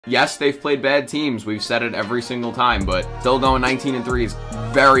Yes, they've played bad teams. We've said it every single time, but still going 19-3 is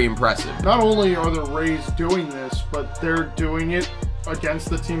very impressive. Not only are the Rays doing this, but they're doing it against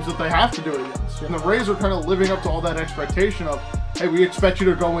the teams that they have to do it against. And the Rays are kind of living up to all that expectation of, hey, we expect you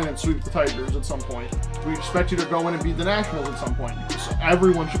to go in and sweep the Tigers at some point. We expect you to go in and beat the Nationals at some point. So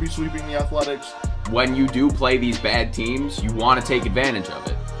everyone should be sweeping the Athletics. When you do play these bad teams, you want to take advantage of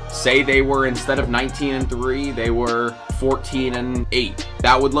it. Say they were, instead of 19-3, they were 14-8.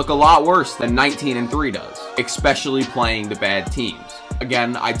 That would look a lot worse than 19-3 does, especially playing the bad teams.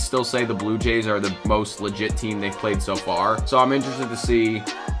 Again, I'd still say the Blue Jays are the most legit team they've played so far. So I'm interested to see,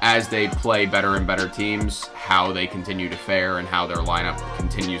 as they play better and better teams, how they continue to fare and how their lineup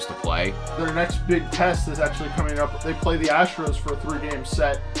continues to play. Their next big test is actually coming up. They play the Astros for a 3-game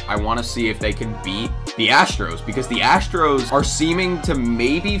set. I want to see if they can beat the Astros, because the Astros are seeming to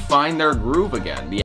maybe find their groove again.